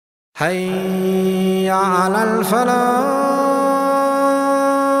حي على الفلاح.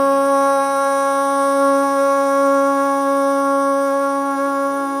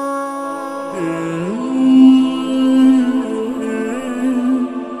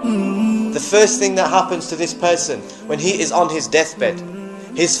 The first thing that happens to this person when he is on his deathbed,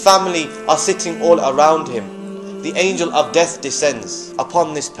 his family are sitting all around him. The angel of death descends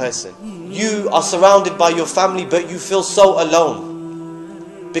upon this person. You are surrounded by your family, but you feel so alone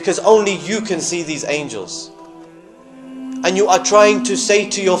because only you can see these angels. And you are trying to say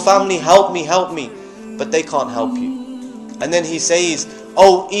to your family, help me, but they can't help you. And then he says,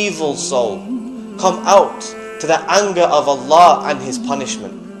 "O evil soul, come out to the anger of Allah and His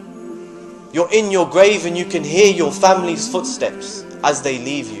punishment." You're in your grave and you can hear your family's footsteps as they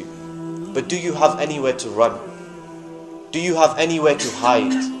leave you. But do you have anywhere to run? Do you have anywhere to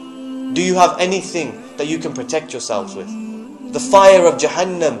hide? Do you have anything that you can protect yourselves with? The fire of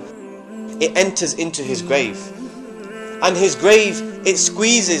Jahannam, it enters into his grave. And his grave, it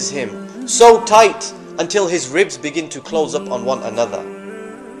squeezes him so tight until his ribs begin to close up on one another.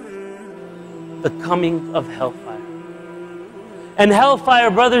 The coming of hellfire. And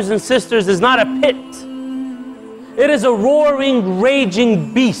hellfire, brothers and sisters, is not a pit. It is a roaring,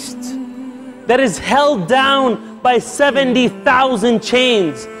 raging beast that is held down by 70,000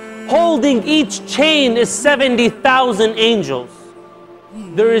 chains. Holding each chain is 70,000 angels.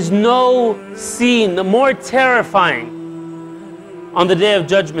 There is no scene more terrifying on the Day of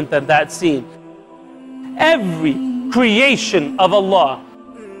Judgment than that scene. Every creation of Allah,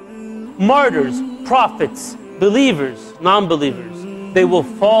 martyrs, prophets, believers, non-believers, they will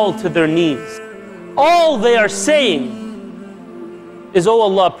fall to their knees. All they are saying is, "Oh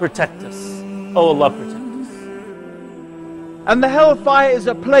Allah, protect us. Oh Allah, protect us." And the hellfire is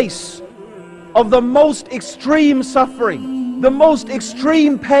a place of the most extreme suffering, the most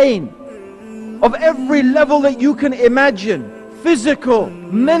extreme pain, of every level that you can imagine. Physical,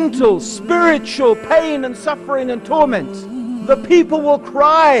 mental, spiritual pain and suffering and torment. The people will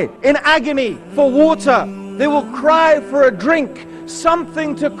cry in agony for water. They will cry for a drink,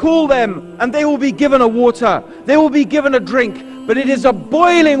 something to cool them, and they will be given a water. They will be given a drink, but it is a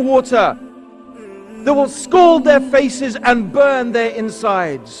boiling water that will scald their faces and burn their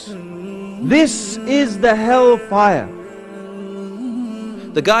insides. This is the hellfire.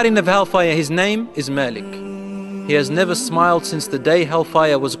 The guardian of hellfire, his name is Malik. He has never smiled since the day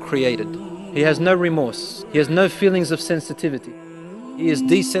hellfire was created. He has no remorse. He has no feelings of sensitivity. He is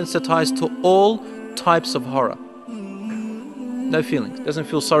desensitized to all types of horror. No feelings. Doesn't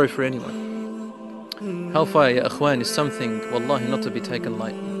feel sorry for anyone. Hellfire, ya akhwan, is something, wallahi, not to be taken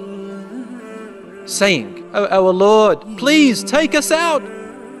lightly. Saying, "Oh our Lord, please take us out.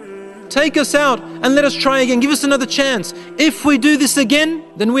 Take us out and let us try again. Give us another chance. If we do this again,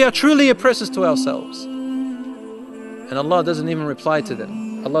 then we are truly oppressors to ourselves." And Allah doesn't even reply to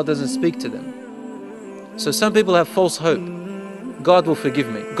them. Allah doesn't speak to them. So some people have false hope. God will forgive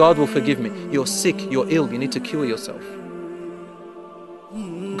me. God will forgive me. You're sick, you're ill, you need to cure yourself.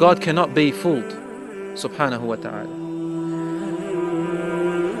 God cannot be fooled, subhanahu wa ta'ala.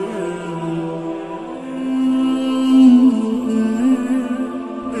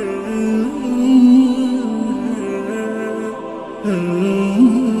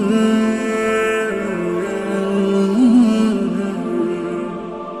 Mm-hmm.